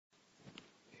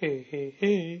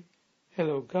Hey.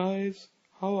 Hello guys,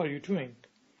 how are you doing?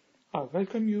 I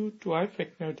welcome you to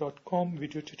ifactner.com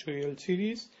video tutorial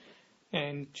series,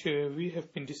 and we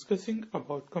have been discussing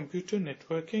about computer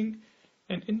networking,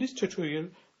 and in this tutorial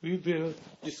we will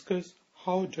discuss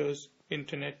how does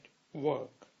internet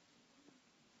work.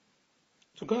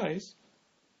 So guys,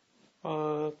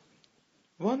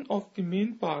 one of the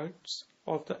main parts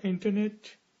of the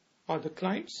internet are the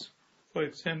clients. For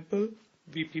example,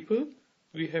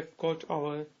 we have got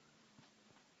our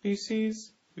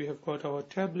PCs, we have got our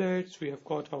tablets, we have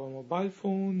got our mobile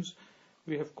phones,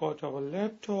 we have got our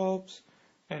laptops,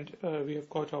 and we have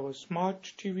got our smart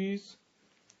TVs,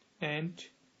 and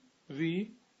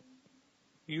we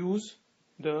use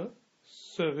the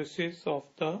services of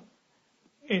the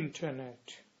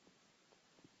internet.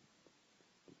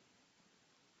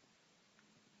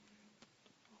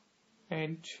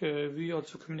 And we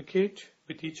also communicate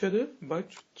with each other, but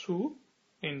through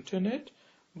internet.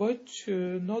 But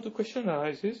now the question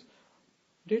arises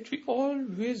that we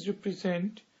always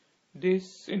represent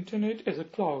this internet as a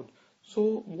cloud.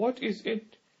 So what is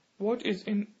it? What is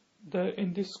in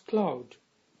this cloud?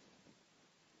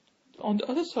 On the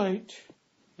other side,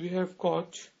 we have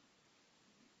got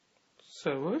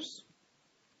servers,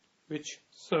 which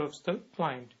serves the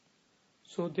client.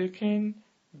 So there can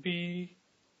be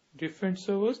different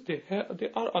servers. There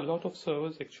are a lot of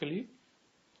servers actually.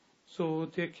 So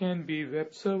there can be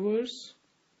web servers,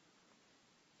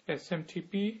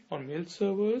 SMTP or mail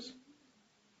servers,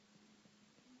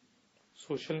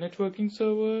 social networking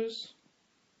servers,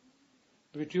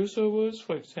 video servers,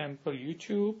 for example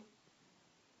YouTube.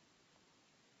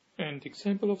 And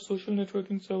example of social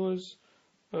networking servers,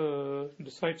 the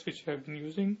sites which I have been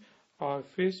using are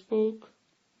Facebook,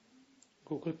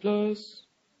 Google+,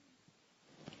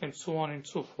 and so on and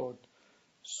so forth.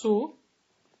 So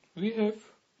we have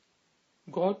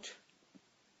got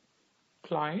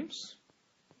clients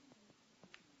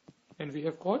and we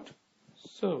have got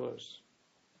servers,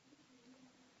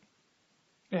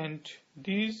 and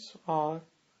these are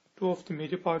two of the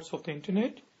major parts of the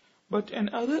internet. But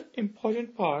another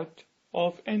important part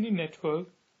of any network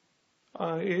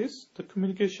is the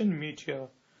communication media,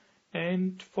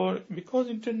 and because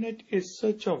internet is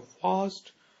such a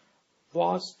vast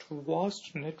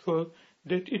network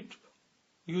that it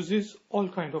uses all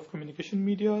kind of communication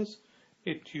medias.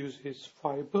 It uses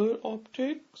fiber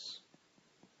optic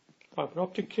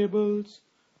cables,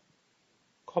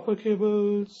 copper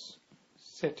cables,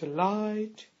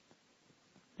 satellite,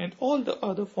 and all the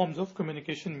other forms of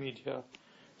communication media.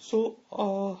 So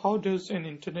how does an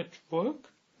internet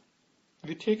work?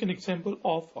 We take an example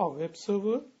of a web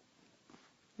server.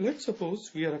 Let's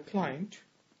suppose we are a client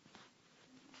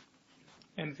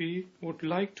and we would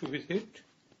like to visit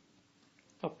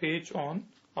a page on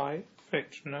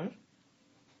ifactner.com.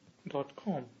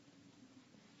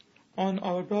 On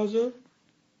our browser,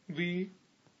 we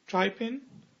type in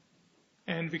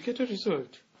and we get a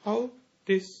result. How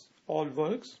this all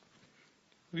works?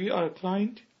 We are a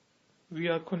client. We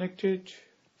are connected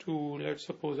to, let's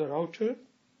suppose, a router.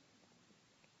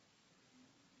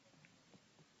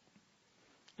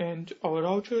 And our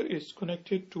router is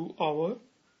connected to our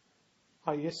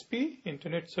ISP,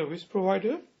 Internet Service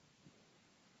Provider.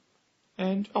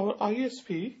 And our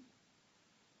ISP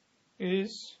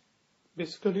is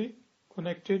basically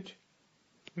connected,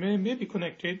 may be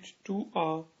connected to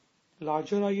a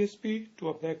larger ISP, to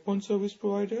a backbone service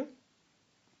provider.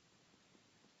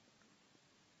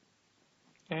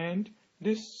 And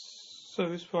this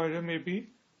service provider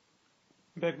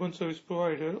backbone service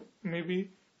provider may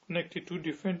be connected to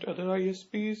different other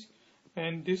ISPs,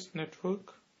 and this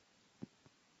network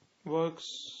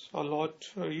works a lot.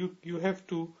 You have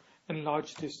to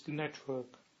enlarge this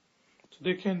network. So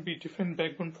there can be different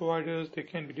backbone providers, there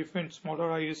can be different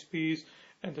smaller ISPs,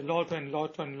 and a lot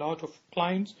of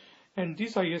clients, and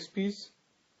these ISPs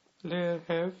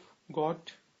have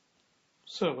got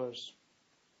servers.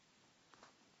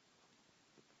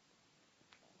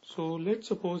 So let's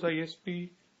suppose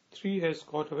ISP 3 has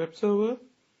got a web server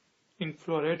in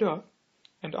Florida,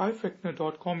 and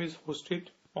ifactner.com is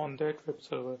hosted on that web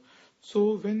server.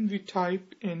 So when we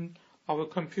type in our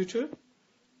computer,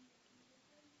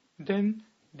 then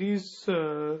these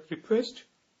requests,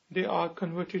 they are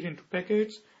converted into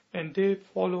packets, and they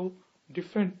follow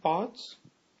different paths.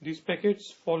 These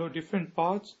packets follow different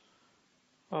paths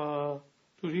to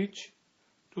reach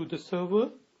to the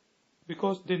server,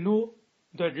 because they know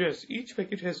the address. Each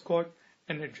packet has got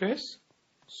an address.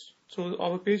 So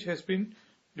our page has been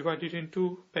divided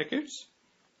into packets,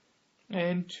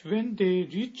 and when they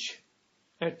reach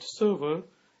at the server,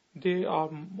 they are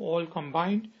all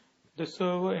combined. the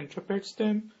server interprets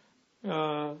them,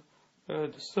 the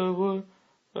server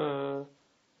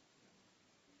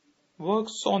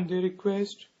works on the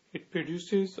request, it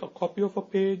produces a copy of a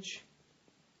page,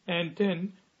 and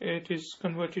then it is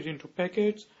converted into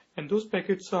packets, and those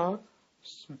packets are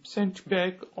sent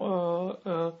back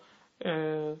with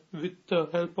the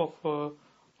help of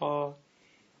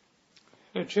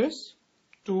address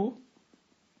to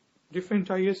different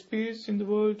ISPs in the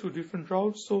world, to different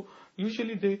routes. So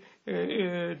usually they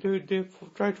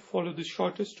try to follow the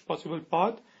shortest possible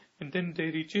path, and then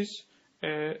they reaches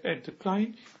at the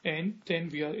client, and then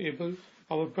we are able,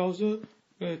 our browser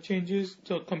changes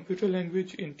the computer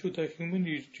language into the human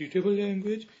readable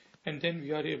language, and then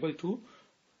we are able to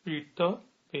read the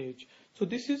page. So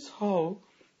this is how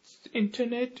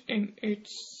internet in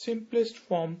its simplest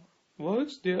form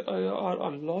works. There are a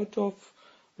lot of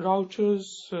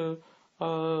routers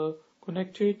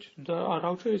connected. Our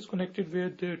router is connected where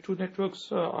the two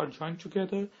networks are joined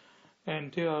together,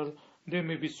 and there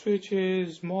may be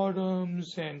switches,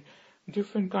 modems, and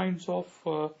different kinds of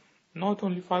not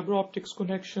only fiber optics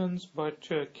connections but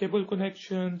cable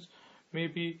connections.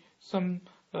 Maybe some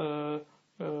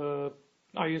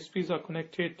ISPs are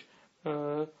connected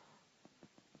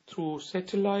through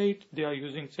satellite. They are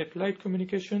using satellite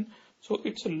communication. So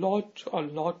it's a lot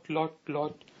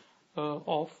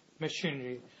of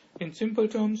machinery. In simple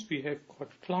terms, we have got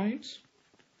clients,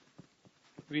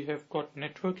 we have got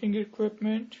networking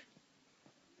equipment,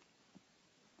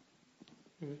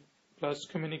 plus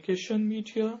communication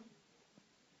media,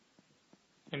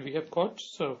 and we have got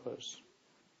servers.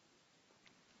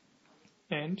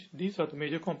 And these are the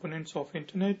major components of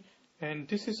internet, and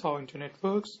this is how internet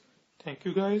works. Thank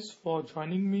you guys for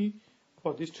joining me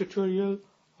for this tutorial.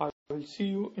 I will see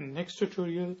you in next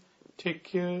tutorial. Take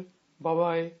care. Bye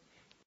bye.